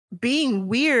being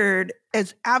weird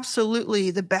is absolutely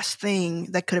the best thing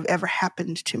that could have ever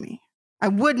happened to me. I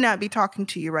would not be talking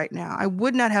to you right now. I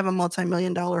would not have a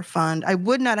multi-million-dollar fund. I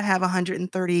would not have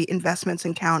 130 investments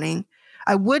and counting.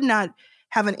 I would not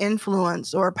have an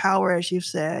influence or a power, as you've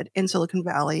said, in Silicon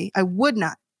Valley. I would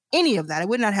not. Any of that. I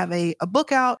would not have a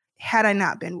book out had I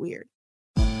not been weird.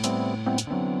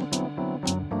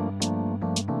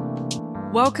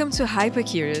 Welcome to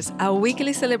Hypercurious, our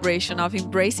weekly celebration of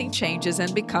embracing changes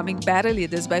and becoming better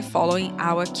leaders by following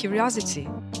our curiosity.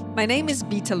 My name is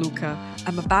Bita Luca.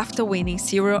 I'm a BAFTA-winning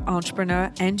serial entrepreneur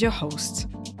and your host.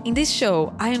 In this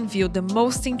show, I unveil the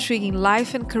most intriguing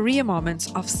life and career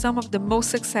moments of some of the most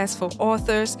successful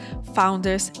authors,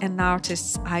 founders, and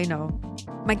artists I know.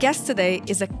 My guest today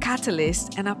is a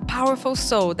catalyst and a powerful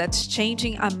soul that's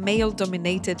changing a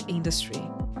male-dominated industry.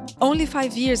 Only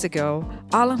 5 years ago,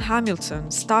 Alan Hamilton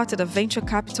started a venture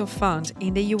capital fund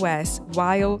in the US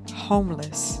while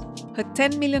homeless. Her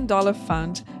 $10 million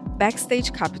fund,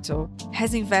 Backstage Capital,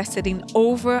 has invested in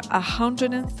over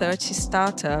 130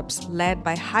 startups led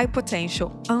by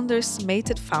high-potential,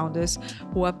 underestimated founders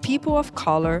who are people of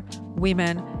color,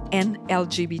 women, and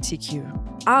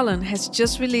LGBTQ. Alan has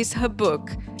just released her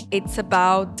book, It's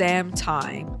About Damn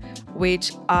Time,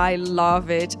 which I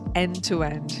love it end to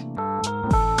end.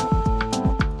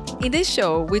 In this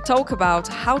show, we talk about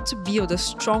how to build a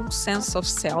strong sense of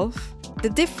self, the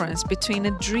difference between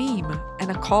a dream and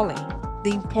a calling,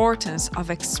 the importance of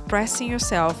expressing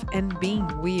yourself and being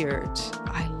weird.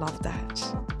 I love that.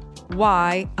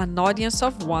 Why an audience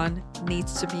of one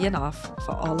needs to be enough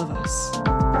for all of us.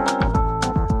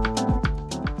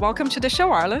 Welcome to the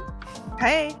show, Arlen.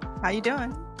 Hey, how you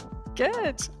doing?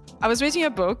 Good. I was reading your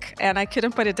book and I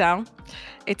couldn't put it down.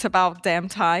 It's About Damn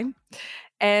Time.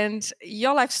 And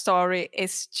your life story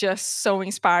is just so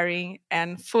inspiring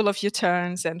and full of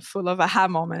U-turns and full of aha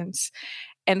moments.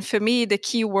 And for me, the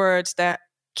key word that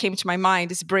came to my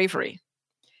mind is bravery.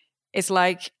 It's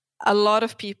like a lot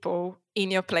of people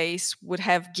in your place would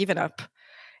have given up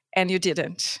and you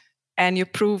didn't. And you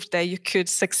proved that you could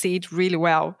succeed really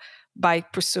well by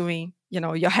pursuing,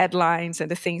 your headlines and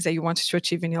the things that you wanted to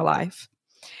achieve in your life.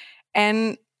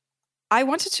 And I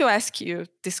wanted to ask you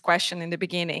this question in the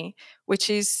beginning, which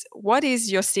is, what is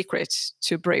your secret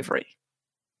to bravery?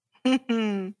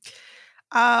 When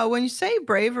you say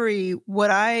bravery, what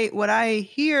I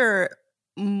hear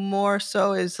more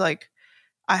so is like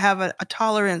I have a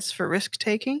tolerance for risk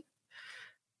taking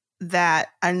that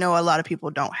I know a lot of people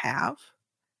don't have.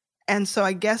 And so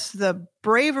I guess the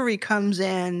bravery comes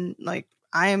in, like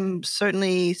I am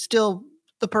certainly still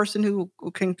the person who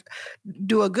can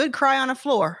do a good cry on a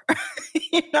floor.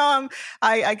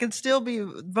 I can still be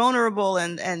vulnerable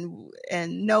and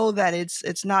know that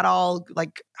it's not all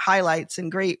like highlights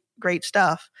and great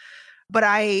stuff. But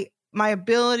my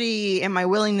ability and my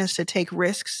willingness to take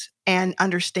risks and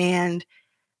understand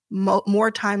more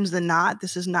times than not,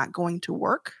 this is not going to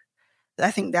work.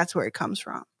 I think that's where it comes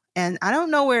from. And I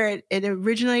don't know where it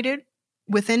originated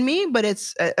within me, but it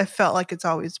felt like it's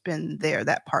always been there,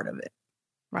 that part of it.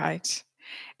 Right.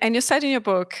 And you said in your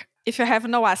book, if you have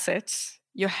no assets,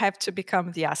 you have to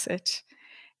become the asset.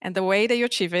 And the way that you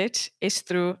achieve it is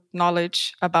through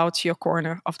knowledge about your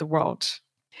corner of the world.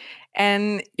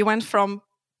 And you went from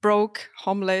broke,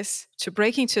 homeless, to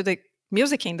breaking into the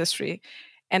music industry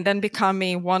and then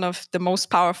becoming one of the most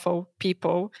powerful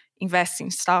people investing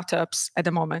in startups at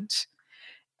the moment.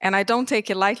 And I don't take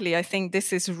it lightly. I think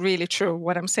this is really true.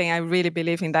 What I'm saying, I really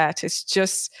believe in that. It's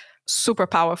just super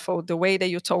powerful, the way that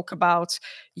you talk about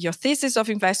your thesis of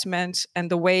investment and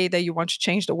the way that you want to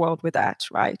change the world with that,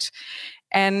 right?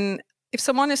 And if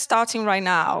someone is starting right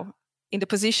now in the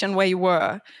position where you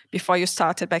were before you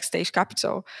started Backstage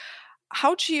Capital,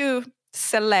 how do you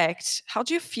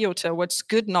filter what's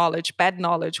good knowledge, bad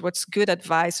knowledge, what's good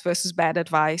advice versus bad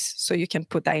advice so you can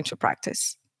put that into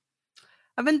practice?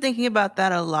 I've been thinking about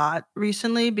that a lot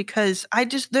recently because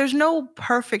there's no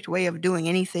perfect way of doing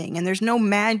anything, and there's no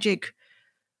magic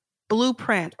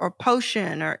blueprint or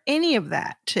potion or any of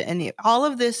that all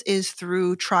of this is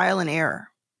through trial and error.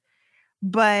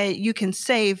 But you can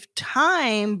save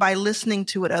time by listening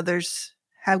to what others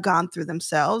have gone through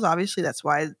themselves. Obviously, that's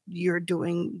why you're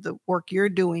doing the work you're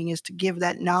doing, is to give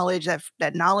that knowledge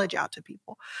out to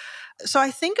people. So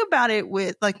I think about it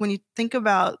with, like, when you think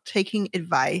about taking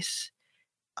advice,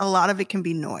 a lot of it can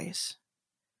be noise.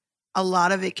 A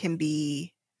lot of it can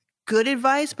be good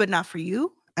advice, but not for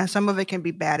you. And some of it can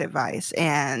be bad advice.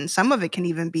 And some of it can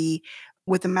even be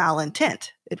with a malintent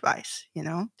advice,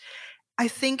 I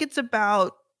think it's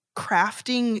about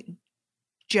crafting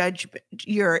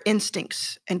your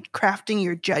instincts and crafting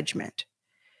your judgment.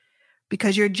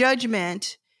 Because your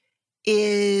judgment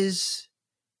is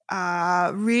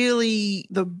really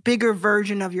the bigger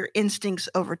version of your instincts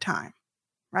over time,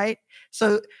 right?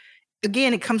 So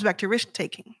again, it comes back to risk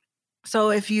taking.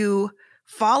 So if you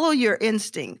follow your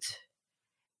instinct,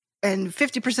 and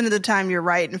 50% of the time you're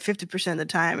right, and 50% of the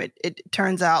time it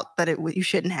turns out that you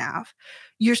shouldn't have,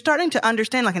 you're starting to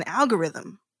understand, like an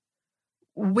algorithm,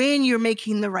 when you're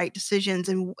making the right decisions,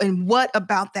 and what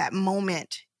about that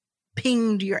moment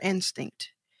pinged your instinct,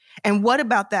 and what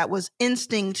about that was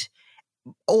instinct,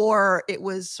 or it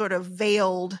was sort of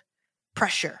veiled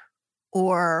pressure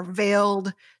or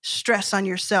veiled stress on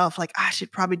yourself, like, I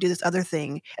should probably do this other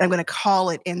thing, and I'm going to call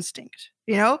it instinct,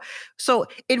 you know? So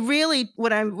it really,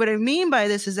 what I mean by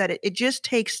this is that it just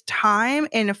takes time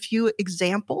and a few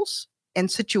examples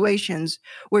and situations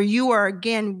where you are,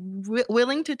 again,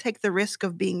 willing to take the risk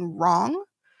of being wrong,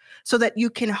 so that you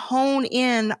can hone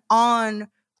in on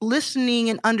listening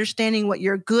and understanding what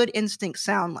your good instincts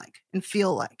sound like and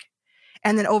feel like.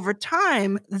 And then over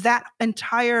time, that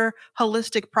entire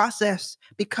holistic process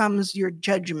becomes your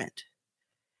judgment.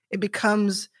 It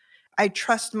becomes, I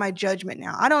trust my judgment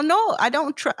now. I don't know. I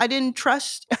didn't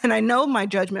trust, and I know my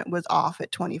judgment was off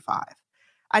at 25.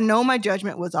 I know my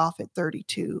judgment was off at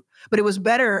 32, but it was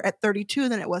better at 32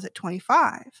 than it was at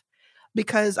 25,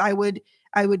 because I would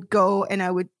go and I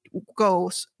would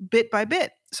go bit by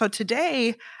bit. So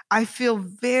today I feel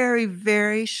very,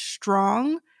 very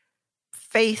strong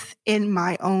faith in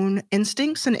my own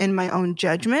instincts and in my own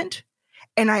judgment.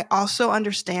 And I also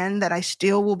understand that I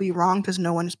still will be wrong, because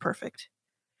no one is perfect.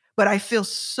 But I feel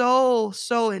so,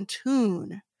 so in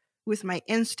tune with my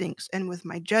instincts and with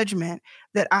my judgment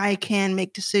that I can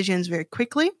make decisions very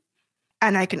quickly,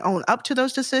 and I can own up to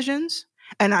those decisions,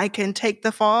 and I can take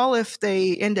the fall if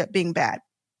they end up being bad.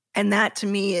 And that to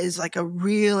me is like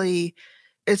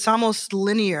it's almost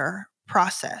linear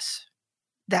process,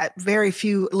 that very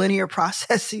few linear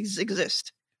processes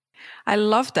exist. I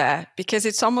love that, because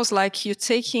it's almost like you're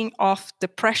taking off the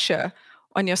pressure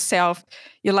on yourself.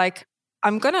 You're like,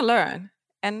 I'm going to learn,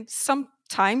 and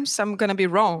sometimes I'm going to be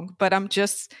wrong, but I'm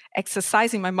just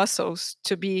exercising my muscles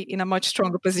to be in a much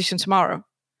stronger position tomorrow.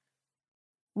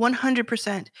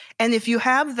 100%. And if you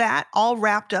have that all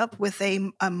wrapped up with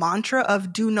a mantra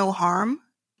of do no harm,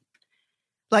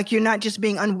 like you're not just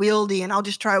being unwieldy and I'll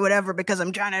just try whatever because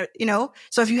I'm trying to,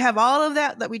 So if you have all of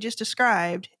that we just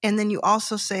described, and then you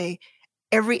also say,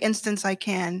 every instance I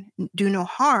can do no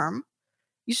harm,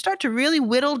 you start to really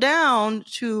whittle down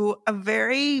to a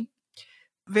very,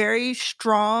 very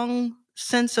strong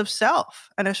sense of self,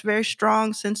 and a very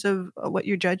strong sense of what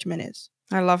your judgment is.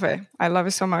 I love it. I love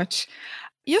it so much.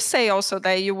 You say also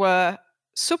that you were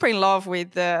super in love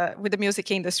with the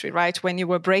music industry, right? When you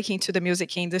were breaking to the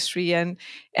music industry and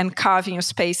carving your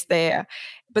space there.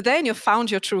 But then you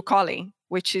found your true calling,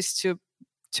 which is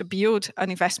to build an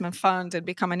investment fund and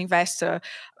become an investor,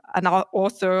 an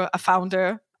author, a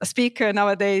founder, a speaker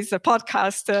nowadays, a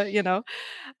podcaster,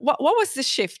 What was the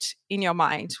shift in your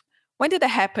mind? When did it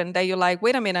happen that you're like,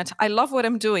 wait a minute, I love what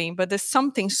I'm doing, but there's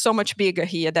something so much bigger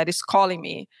here that is calling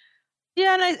me?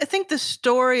 Yeah, and I think the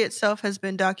story itself has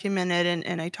been documented,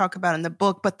 and I talk about in the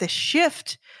book, but the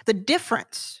shift, the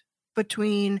difference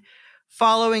between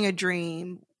following a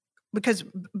dream, because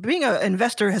being an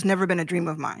investor has never been a dream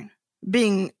of mine.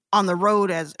 Being on the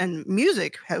road and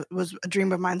music was a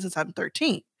dream of mine since I'm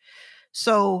 13.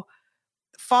 So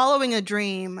following a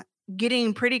dream,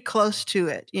 getting pretty close to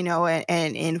it,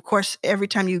 and of course, every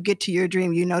time you get to your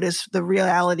dream, you notice the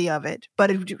reality of it.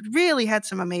 But it really had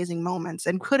some amazing moments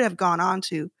and could have gone on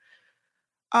to,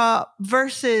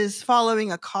 versus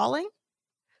following a calling.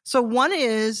 So one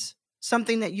is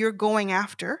something that you're going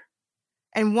after,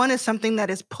 and one is something that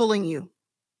is pulling you.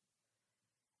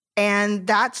 And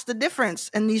that's the difference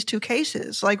in these two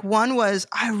cases. Like, one was,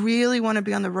 I really want to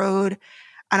be on the road,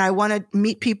 and I want to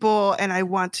meet people, and I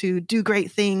want to do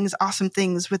great things, awesome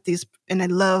things with these, and I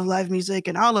love live music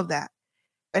and all of that,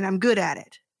 and I'm good at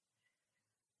it.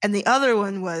 And the other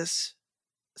one was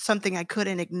something I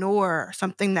couldn't ignore,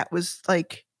 something that was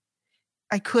like,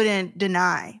 I couldn't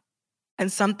deny,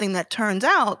 and something that turns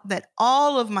out that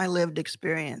all of my lived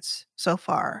experience so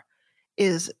far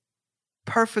is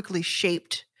perfectly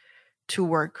shaped to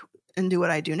work and do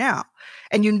what I do now.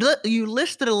 And you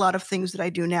listed a lot of things that I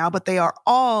do now, but they are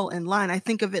all in line. I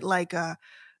think of it like,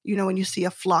 when you see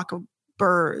a flock of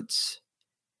birds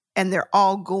and they're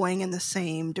all going in the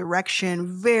same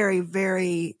direction, very,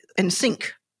 very in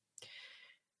sync.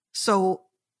 So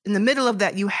in the middle of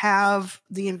that, you have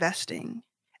the investing,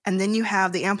 and then you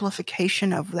have the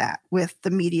amplification of that with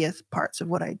the media parts of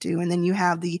what I do. And then you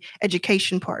have the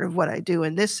education part of what I do,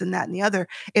 and this and that and the other.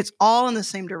 It's all in the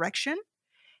same direction.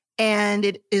 And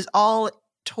it is all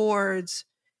towards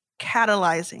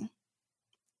catalyzing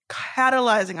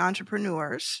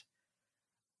entrepreneurs,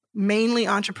 mainly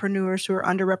entrepreneurs who are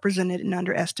underrepresented and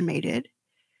underestimated,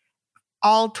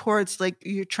 all towards like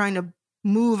you're trying to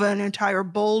move an entire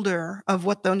boulder of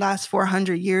what the last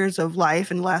 400 years of life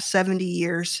and the last 70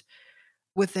 years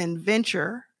within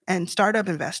venture and startup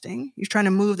investing. You're trying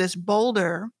to move this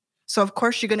boulder. So of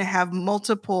course you're going to have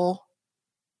multiple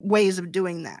ways of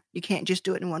doing that. You can't just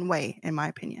do it in one way, in my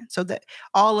opinion. So that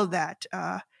all of that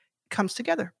comes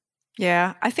together.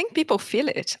 Yeah, I think people feel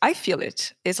it. I feel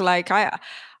it. It's like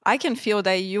I can feel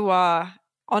that you are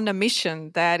on a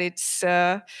mission, that it's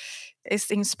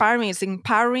inspiring, it's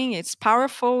empowering, it's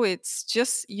powerful. It's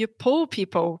just you pull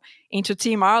people into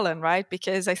Team Ireland, right?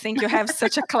 Because I think you have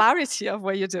such a clarity of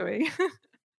what you're doing.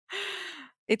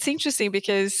 It's interesting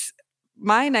because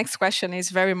my next question is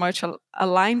very much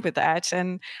aligned with that.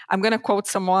 And I'm going to quote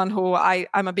someone who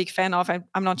I'm a big fan of.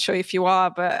 I'm not sure if you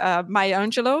are, but Maya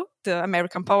Angelou, the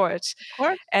American poet. Of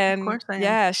course I am.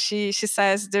 Yeah, she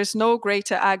says, there's no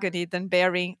greater agony than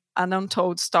bearing an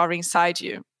untold story inside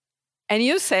you. And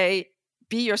you say,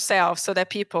 be yourself so that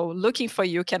people looking for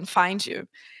you can find you.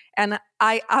 And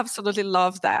I absolutely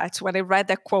love that. When I read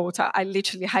that quote, I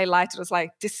literally highlighted, it was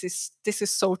like, this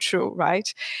is so true,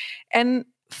 right? And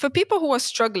for people who are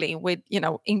struggling with,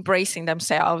 embracing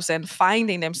themselves and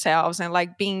finding themselves and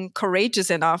like being courageous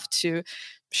enough to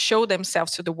show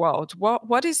themselves to the world,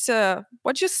 what do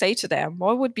you say to them?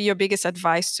 What would be your biggest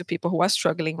advice to people who are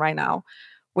struggling right now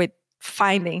with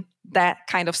finding that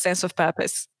kind of sense of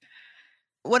purpose?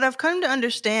 What I've come to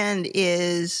understand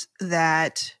is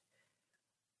that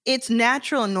it's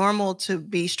natural and normal to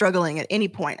be struggling at any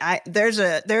point. There is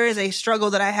a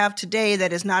struggle that I have today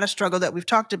that is not a struggle that we've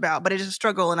talked about, but it is a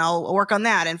struggle, and I'll work on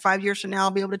that. And 5 years from now,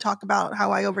 I'll be able to talk about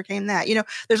how I overcame that.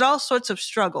 There's all sorts of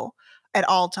struggle at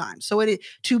all times. So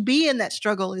to be in that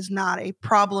struggle is not a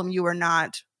problem. You are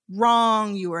not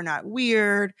wrong. You are not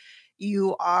weird.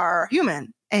 You are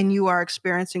human, and you are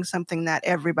experiencing something that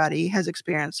everybody has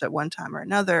experienced at one time or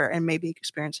another and may be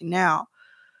experiencing now.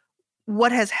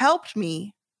 What has helped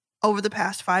me over the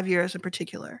past 5 years in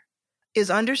particular is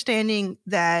understanding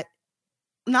that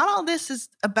not all this is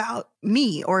about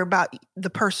me or about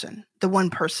the person, the one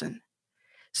person.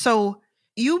 So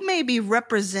you may be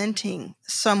representing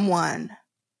someone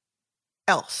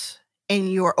else in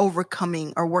your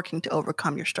overcoming or working to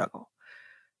overcome your struggle.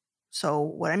 So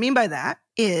what I mean by that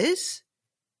is,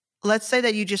 let's say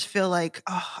that you just feel like,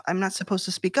 oh, I'm not supposed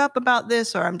to speak up about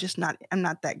this, or I'm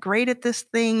not that great at this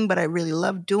thing, but I really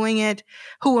love doing it.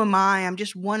 Who am I? I'm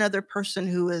just one other person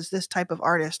who is this type of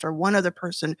artist, or one other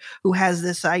person who has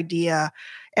this idea.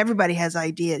 Everybody has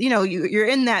ideas. You're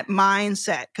in that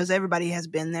mindset because everybody has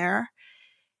been there.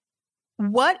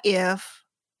 What if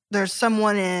there's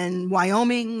someone in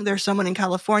Wyoming, there's someone in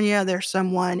California, there's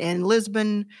someone in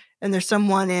Lisbon, and there's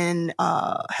someone in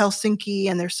Helsinki,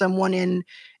 and there's someone in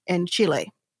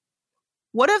Chile?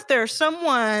 What if there's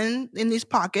someone in these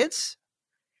pockets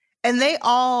and they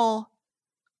all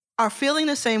are feeling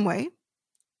the same way,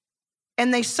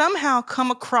 and they somehow come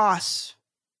across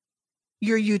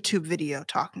your YouTube video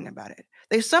talking about it?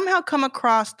 They somehow come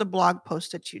across the blog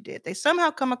post that you did. They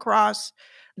somehow come across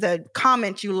the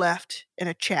comment you left in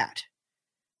a chat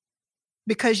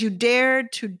because you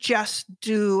dared to just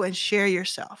do and share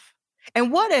yourself.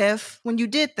 And what if, when you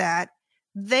did that,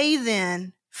 they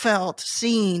then felt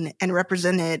seen and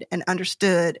represented and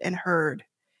understood and heard,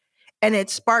 and it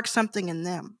sparked something in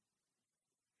them?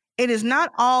 It is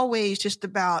not always just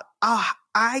about,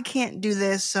 I can't do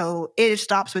this, so it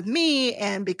stops with me,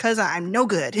 and because I'm no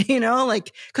good,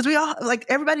 because we all, like,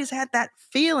 everybody's had that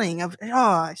feeling of,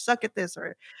 I suck at this,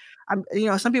 or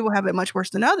some people have it much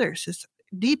worse than others. It's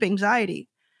deep anxiety.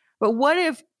 But what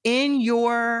if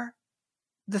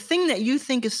the thing that you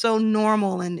think is so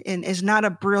normal and is not a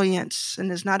brilliance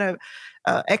and is not a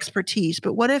expertise,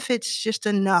 but what if it's just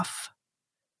enough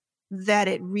that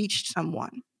it reached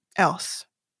someone else?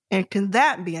 And can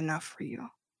that be enough for you?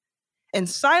 And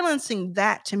silencing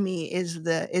that, to me, is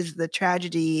the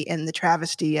tragedy and the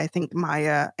travesty I think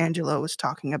Maya Angelou was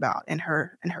talking about in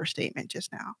her statement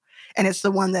just now. And it's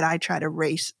the one that I try to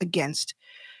race against.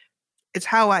 It's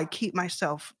how I keep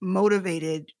myself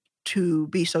motivated to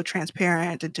be so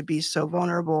transparent and to be so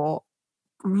vulnerable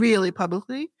really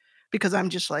publicly, because I'm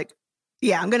just like,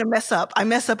 I'm going to mess up. I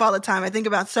mess up all the time. I think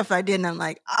about stuff I did and I'm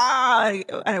like, I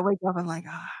wake up, I'm like,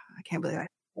 I can't believe I did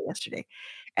that yesterday.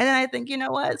 And then I think, you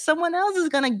know what? Someone else is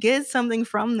going to get something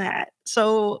from that.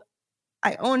 So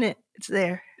I own it. It's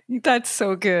there. That's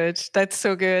so good. That's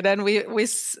so good. And we're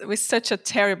such a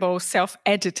terrible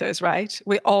self-editors, right?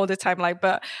 We all the time like,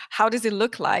 but how does it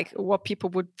look like? What people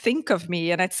would think of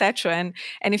me, and etc.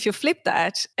 And if you flip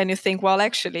that and you think, well,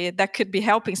 actually, that could be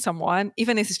helping someone,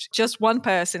 even if it's just one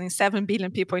person in 7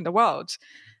 billion people in the world,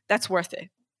 that's worth it.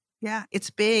 Yeah, it's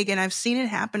big. And I've seen it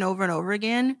happen over and over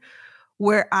again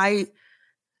where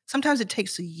sometimes it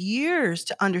takes years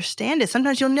to understand it.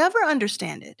 Sometimes you'll never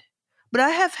understand it. But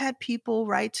I have had people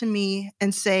write to me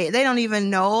and say they don't even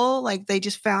know, like they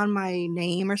just found my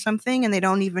name or something and they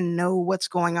don't even know what's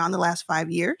going on the last 5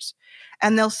 years.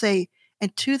 And they'll say,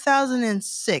 in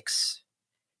 2006,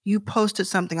 you posted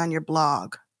something on your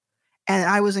blog. And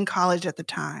I was in college at the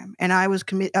time and I was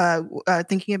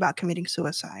thinking about committing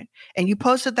suicide. And you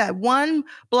posted that one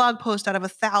blog post out of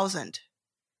 1,000.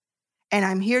 And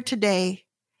I'm here today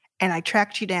and I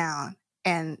tracked you down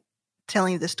and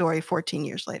telling you the story 14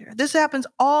 years later. This happens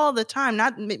all the time,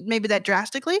 not maybe that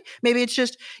drastically. Maybe it's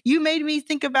just you made me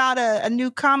think about a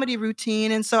new comedy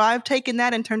routine. And so I've taken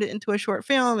that and turned it into a short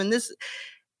film. And this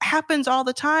happens all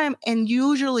the time. And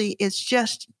usually it's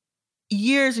just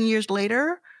years and years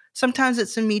later. Sometimes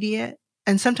it's immediate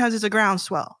and sometimes it's a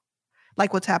groundswell,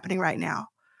 like what's happening right now.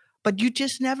 But you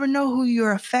just never know who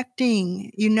you're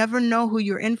affecting. You never know who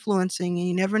you're influencing and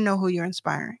you never know who you're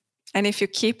inspiring. And if you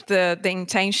keep the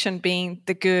intention being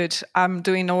the good, I'm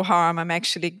doing no harm, I'm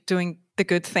actually doing the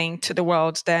good thing to the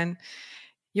world, then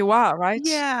you are, right?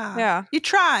 Yeah. Yeah. You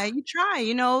try,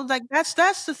 like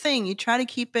that's the thing. You try to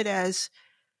keep it as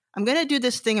I'm going to do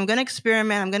this thing. I'm going to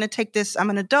experiment. I'm going to take this. I'm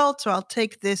an adult, so I'll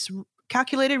take this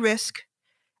calculated risk.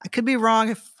 I could be wrong.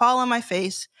 I fall on my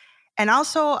face. And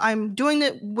also I'm doing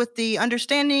it with the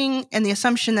understanding and the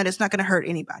assumption that it's not going to hurt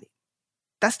anybody.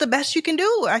 That's the best you can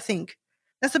do, I think.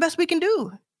 That's the best we can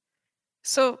do.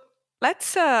 So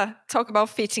let's talk about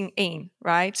fitting in,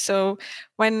 right? So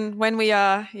when we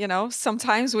are,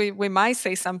 sometimes we might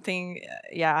say something,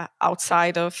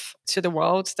 outside of to the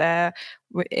world that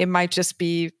it might just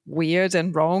be weird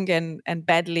and wrong and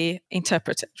badly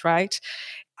interpreted, right?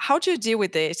 How do you deal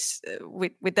with this,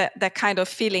 with that kind of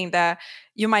feeling that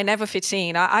you might never fit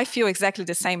in? I feel exactly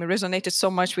the same. It resonated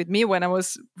so much with me when I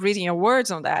was reading your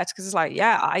words on that, because it's like,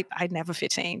 I never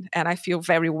fit in and I feel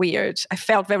very weird. I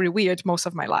felt very weird most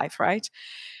of my life, right?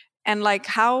 And like,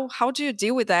 how do you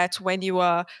deal with that when you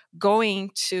are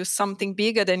going to something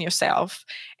bigger than yourself,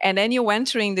 and then you're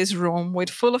entering this room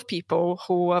with full of people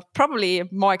who are probably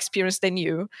more experienced than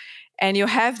you, and you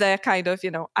have that kind of,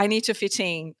 I need to fit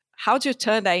in. How do you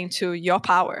turn that into your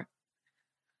power?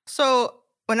 So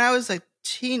when I was a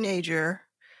teenager,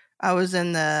 I was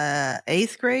in the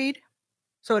 8th grade.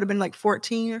 So it would have been like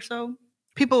 14 or so.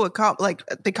 People would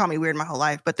they call me weird my whole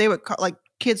life, but they would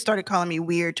kids started calling me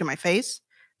weird to my face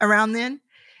around then.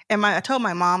 And I told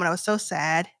my mom and I was so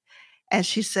sad. And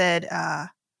she said,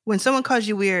 when someone calls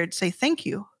you weird, say thank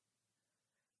you.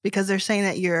 Because they're saying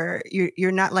that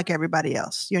you're not like everybody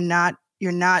else. You're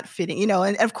not fitting,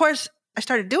 and of course I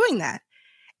started doing that.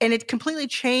 And it completely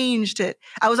changed it.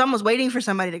 I was almost waiting for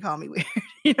somebody to call me weird,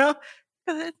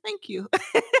 Thank you.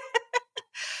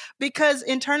 Because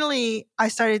internally I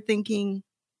started thinking,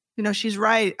 she's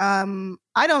right. I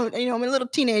don't, I'm a little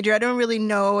teenager. I don't really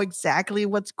know exactly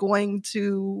what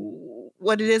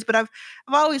it is, but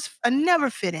I never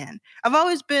fit in. I've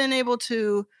always been able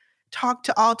to talk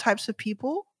to all types of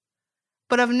people,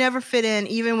 but I've never fit in,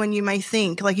 even when you might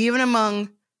think, like even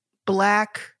among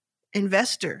Black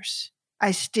investors,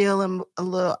 I still am a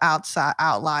little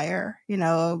outlier,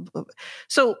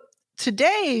 So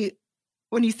today,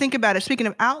 when you think about it, speaking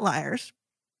of outliers,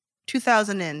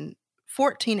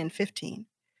 2014 and 15,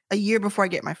 a year before I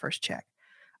get my first check,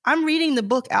 I'm reading the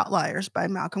book Outliers by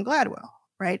Malcolm Gladwell,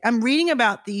 right? I'm reading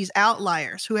about these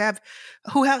outliers who have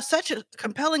such a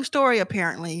compelling story,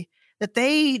 apparently, that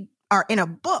they are in a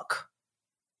book,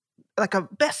 like a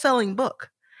best-selling book.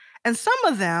 And some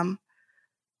of them,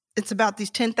 it's about these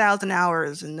 10,000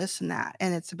 hours and this and that.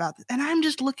 And it's about, and I'm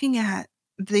just looking at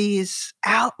these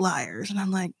outliers and I'm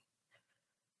like,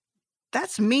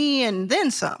 that's me and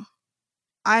then some.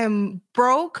 I'm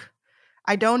broke.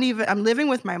 I'm living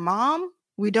with my mom.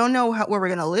 We don't know where we're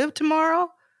going to live tomorrow.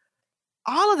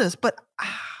 All of this, but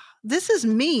this is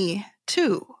me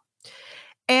too.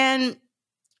 And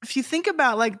if you think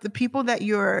about like the people that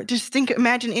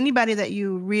imagine anybody that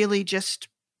you really just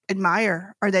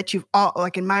admire or that you've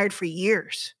admired for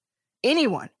years.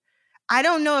 Anyone. I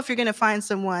don't know if you're going to find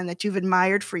someone that you've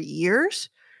admired for years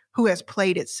who has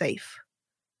played it safe,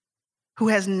 who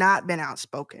has not been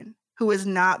outspoken, who has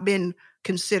not been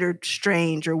considered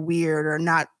strange or weird or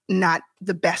not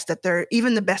the best at their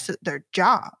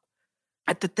job,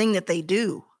 at the thing that they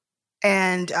do.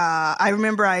 And I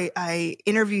remember I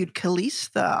interviewed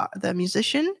Khalees, the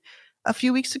musician, a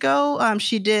few weeks ago.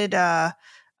 She did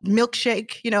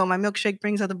Milkshake, My Milkshake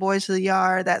Brings All the Boys to the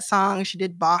Yard, that song. She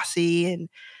did Bossy and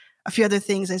a few other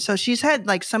things. And so she's had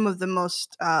like some of the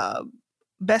most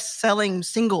best-selling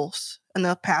singles in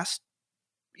the past,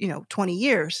 20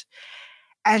 years.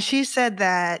 And she said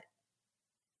that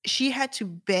she had to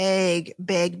beg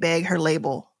her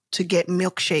label to get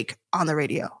Milkshake on the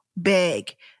radio.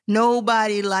 Beg.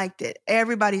 Nobody liked it.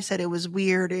 Everybody said it was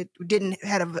weird. It didn't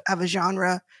have a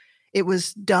genre. It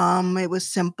was dumb. It was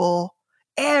simple.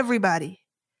 Everybody.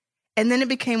 And then it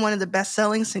became one of the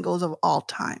best-selling singles of all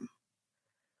time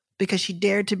because she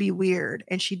dared to be weird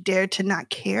and she dared to not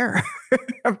care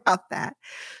about that.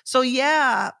 So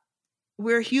yeah,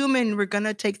 we're human. We're going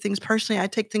to take things personally. I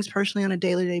take things personally on a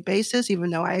day-to-day basis, even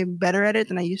though I'm better at it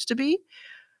than I used to be.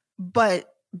 But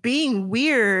being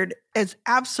weird is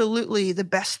absolutely the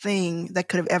best thing that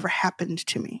could have ever happened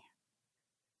to me.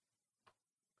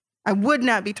 I would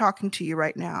not be talking to you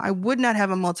right now. I would not have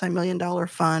a multi-million-dollar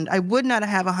fund. I would not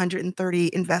have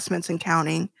 130 investments and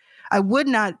counting. I would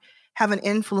not have an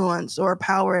influence or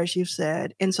power, as you've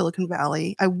said, in Silicon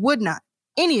Valley. I would not.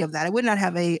 Any of that. I would not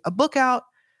have a book out.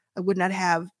 I would not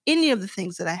have any of the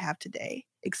things that I have today,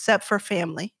 except for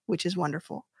family, which is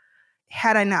wonderful,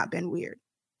 had I not been weird.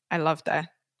 I love that.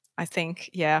 I think,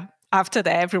 yeah, after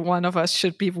that, every one of us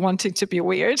should be wanting to be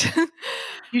weird.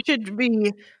 You should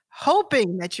be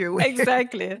hoping that you're weird.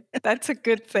 Exactly. That's a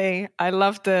good thing. I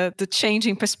love the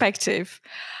changing perspective.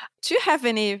 Do you have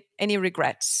any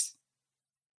regrets?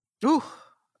 Ooh,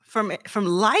 from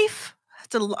life?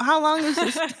 How long is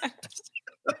this?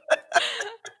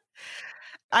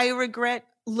 I regret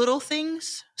little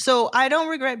things. So I don't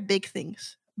regret big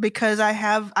things because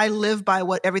I live by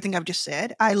everything I've just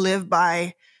said. I live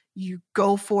by you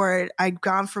go for it. I've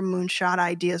gone for moonshot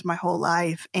ideas my whole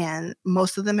life and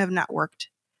most of them have not worked.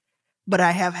 But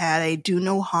I have had a do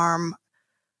no harm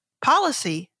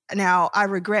policy. Now I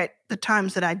regret the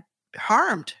times that I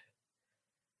harmed.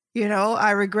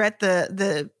 I regret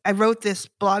I wrote this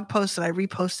blog post and I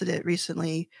reposted it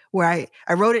recently where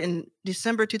I wrote it in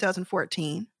December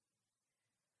 2014,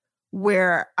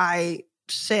 where I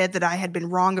said that I had been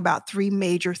wrong about 3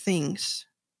 major things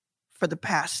for the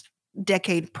past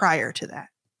decade prior to that.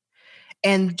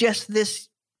 And just this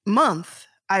month,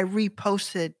 I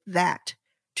reposted that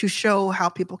to show how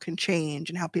people can change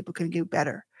and how people can do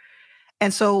better.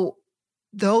 And so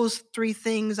those 3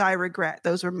 things I regret.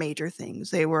 Those were major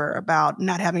things. They were about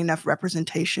not having enough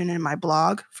representation in my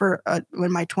blog for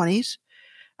in my 20s.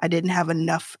 I didn't have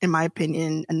enough, in my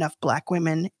opinion, enough Black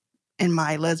women in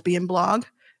my lesbian blog.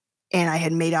 And I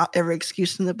had made out every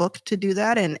excuse in the book to do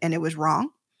that. And it was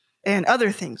wrong. And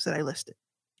other things that I listed.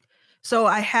 So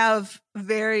I have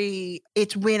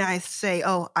it's when I say,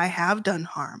 oh, I have done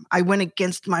harm. I went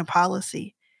against my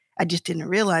policy. I just didn't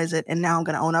realize it. And now I'm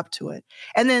going to own up to it.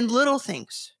 And then little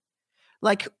things.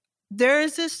 Like there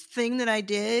is this thing that I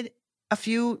did a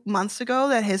few months ago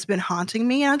that has been haunting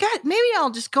me. And maybe I'll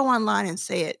just go online and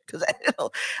say it because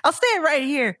I'll say it right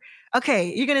here.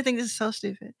 Okay, you're going to think this is so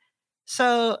stupid.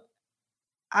 So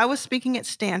I was speaking at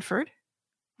Stanford,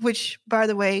 which, by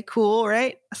the way, cool,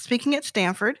 right? Speaking at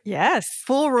Stanford. Yes.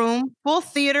 Full room, full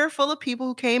theater, full of people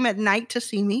who came at night to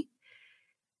see me.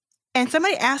 And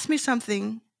somebody asked me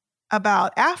something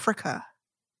about Africa.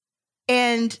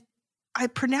 And I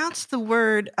pronounced the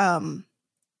word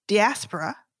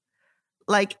diaspora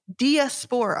like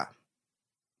diaspora.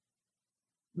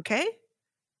 Okay?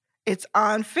 It's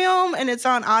on film and it's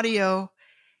on audio.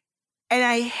 And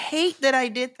I hate that I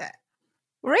did that.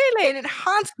 Really? And it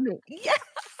haunts me. Yes.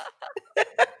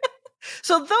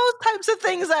 So those types of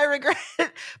things I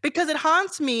regret because it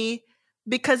haunts me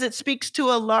because it speaks to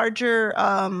a larger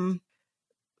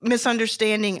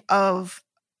misunderstanding of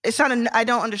I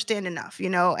don't understand enough,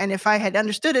 and if I had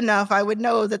understood enough, I would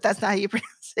know that that's not how you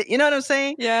pronounce it. You know what I'm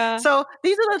saying? Yeah. So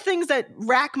these are the things that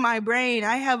rack my brain.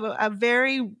 I have I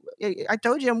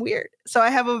told you I'm weird. So I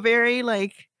have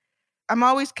I'm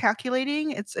always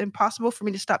calculating. It's impossible for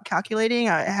me to stop calculating.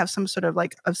 I have some sort of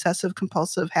obsessive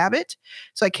compulsive habit.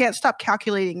 So I can't stop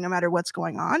calculating no matter what's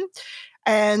going on.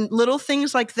 And little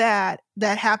things like that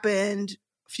happened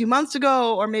a few months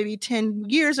ago or maybe 10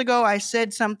 years ago. I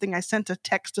said something. I sent a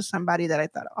text to somebody that I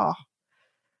thought, oh,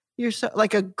 you're so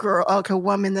like a girl, like a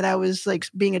woman that I was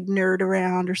being a nerd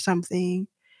around or something.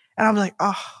 And I was like,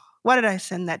 oh, why did I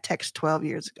send that text 12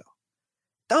 years ago?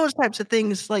 Those types of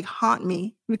things haunt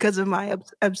me because of my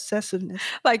obsessiveness.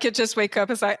 Like you just wake up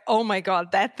and say, oh my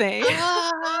God, that thing.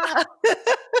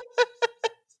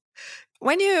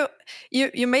 When you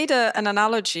made an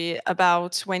analogy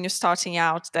about when you're starting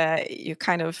out, that you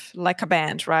kind of like a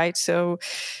band, right? So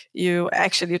you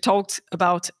talked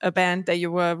about a band that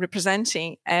you were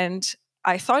representing, and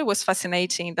I thought it was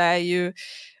fascinating that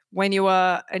when you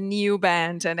are a new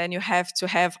band and then you have to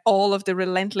have all of the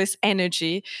relentless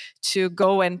energy to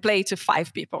go and play to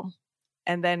 5 people.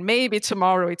 And then maybe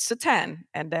tomorrow it's to 10,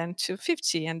 and then to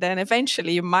 50, and then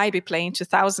eventually you might be playing to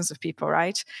thousands of people,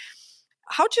 right?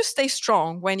 How do you stay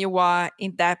strong when you are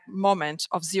in that moment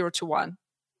of 0 to 1?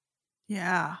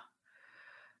 Yeah.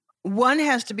 One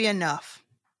has to be enough.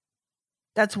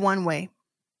 That's one way.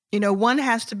 One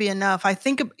has to be enough. I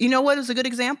think, what is a good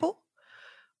example?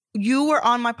 You were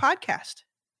on my podcast.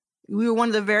 We were one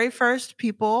of the very first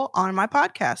people on my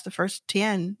podcast, the first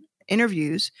 10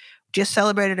 interviews, just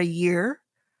celebrated a year.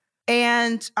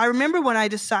 And I remember when I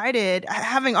decided,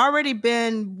 having already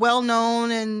been well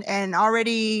known and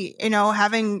already,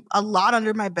 having a lot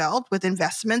under my belt with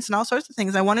investments and all sorts of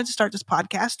things, I wanted to start this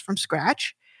podcast from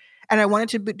scratch. And I wanted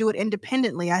to do it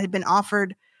independently. I had been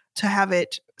offered to have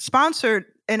it sponsored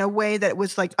in a way that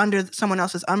was like under someone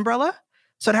else's umbrella.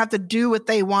 So I'd have to do what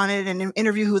they wanted and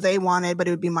interview who they wanted, but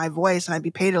it would be my voice and I'd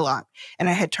be paid a lot. And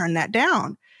I had turned that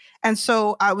down. And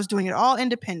so I was doing it all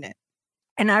independent.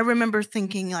 And I remember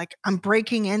thinking, like, I'm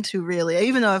breaking into, really,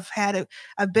 even though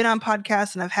I've been on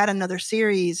podcasts and I've had another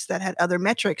series that had other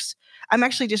metrics, I'm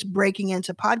actually just breaking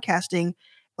into podcasting.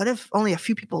 What if only a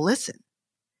few people listen?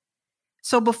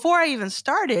 So before I even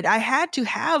started, I had to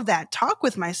have that talk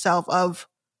with myself of,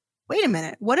 wait a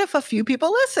minute, what if a few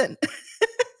people listen?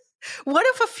 What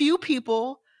if a few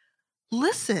people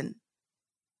listen?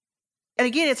 And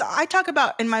again, I talk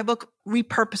about in my book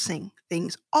repurposing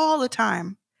things all the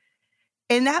time.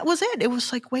 And that was it. It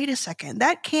was like, wait a second,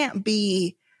 that can't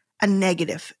be a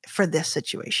negative for this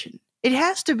situation. It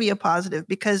has to be a positive,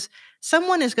 because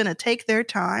someone is going to take their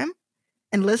time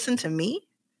and listen to me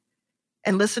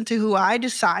and listen to who I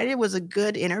decided was a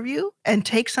good interview and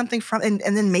take something from, and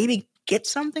then maybe get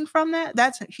something from that.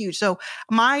 That's huge. So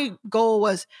my goal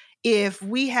was, if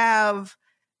we have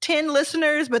 10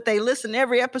 listeners, but they listen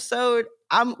every episode,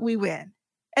 we win.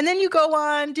 And then you go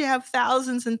on to have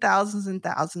thousands and thousands and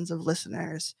thousands of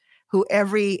listeners who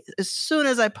as soon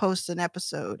as I post an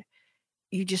episode,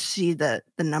 you just see the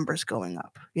numbers going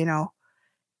up,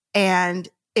 And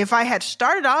if I had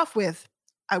started off with,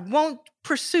 I won't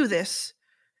pursue this,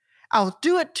 I'll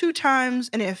do it 2 times.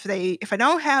 And if I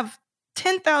don't have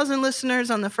 10,000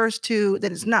 listeners on the first 2,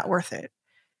 then it's not worth it.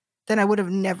 Then I would have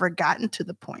never gotten to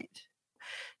the point.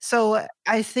 So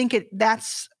I think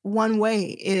that's one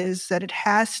way, is that it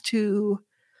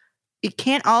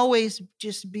can't always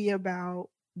just be about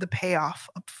the payoff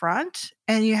up front,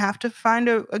 and you have to find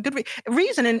a good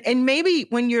reason. And maybe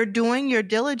when you're doing your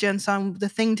diligence on the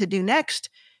thing to do next,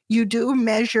 you do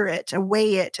measure it and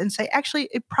weigh it and say, actually,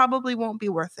 it probably won't be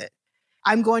worth it.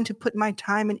 I'm going to put my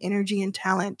time and energy and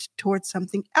talent towards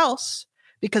something else,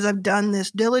 because I've done this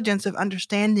diligence of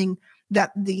understanding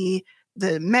that the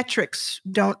metrics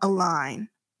don't align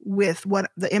with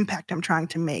what the impact I'm trying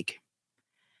to make.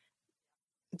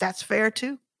 That's fair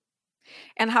too.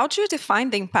 And how do you define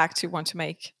the impact you want to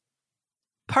make?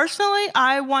 Personally,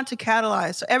 I want to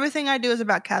catalyze. So everything I do is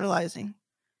about catalyzing.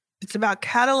 It's about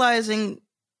catalyzing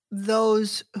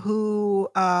those who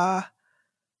at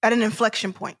an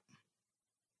inflection point,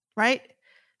 right?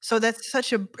 So that's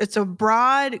it's a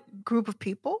broad group of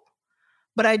people,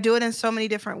 but I do it in so many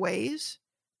different ways.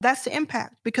 That's the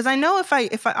impact, because I know if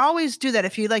I always do that,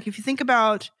 if you think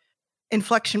about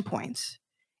inflection points,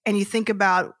 and you think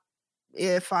about,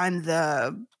 if I'm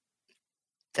the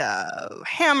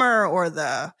hammer or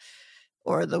the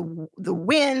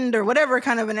wind, or whatever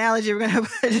kind of analogy we're going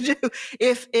to do,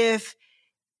 if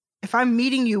I'm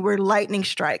meeting you where lightning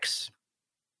strikes,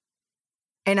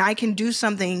 and I can do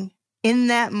something in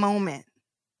that moment,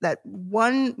 that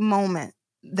one moment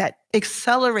that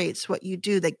accelerates what you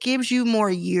do, that gives you more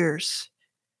years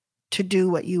to do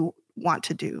what you want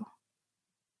to do,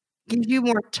 gives you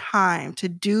more time to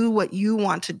do what you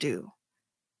want to do,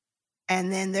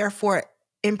 and then therefore it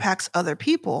impacts other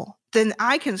people, then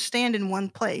I can stand in one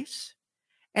place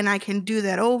and I can do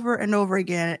that over and over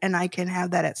again, and I can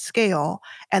have that at scale,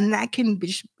 and that can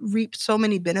reap so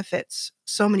many benefits,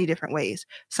 so many different ways,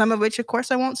 some of which, of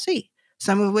course, I won't see,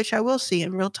 some of which I will see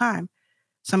in real time,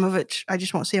 some of which I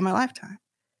just won't see in my lifetime.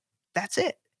 That's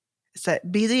it. It's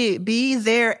that be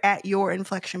there at your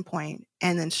inflection point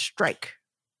and then strike.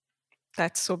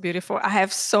 That's so beautiful. I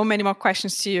have so many more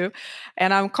questions to you,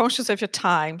 and I'm conscious of your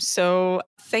time. So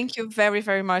thank you very,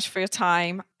 very much for your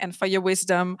time and for your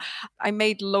wisdom. I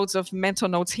made loads of mental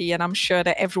notes here, and I'm sure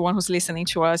that everyone who's listening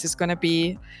to us is going to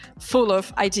be full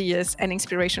of ideas and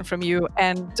inspiration from you.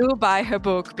 And do buy her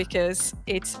book because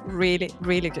it's really,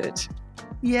 really good.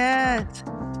 Yes.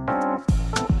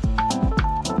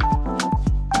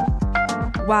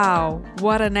 Wow,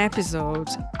 what an episode.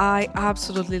 I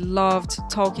absolutely loved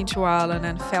talking to Alan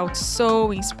and felt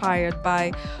so inspired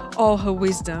by all her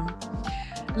wisdom.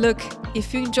 Look,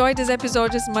 if you enjoyed this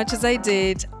episode as much as I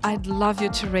did, I'd love you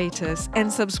to rate us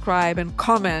and subscribe and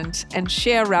comment and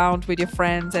share around with your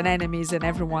friends and enemies and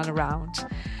everyone around.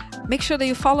 Make sure that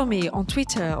you follow me on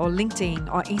Twitter or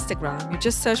LinkedIn or Instagram. You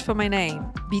just search for my name,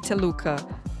 Beta Luca,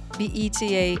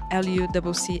 BETALUCCA.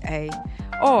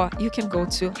 Or you can go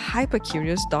to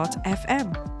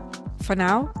hypercurious.fm. For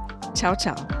now, ciao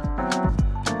ciao.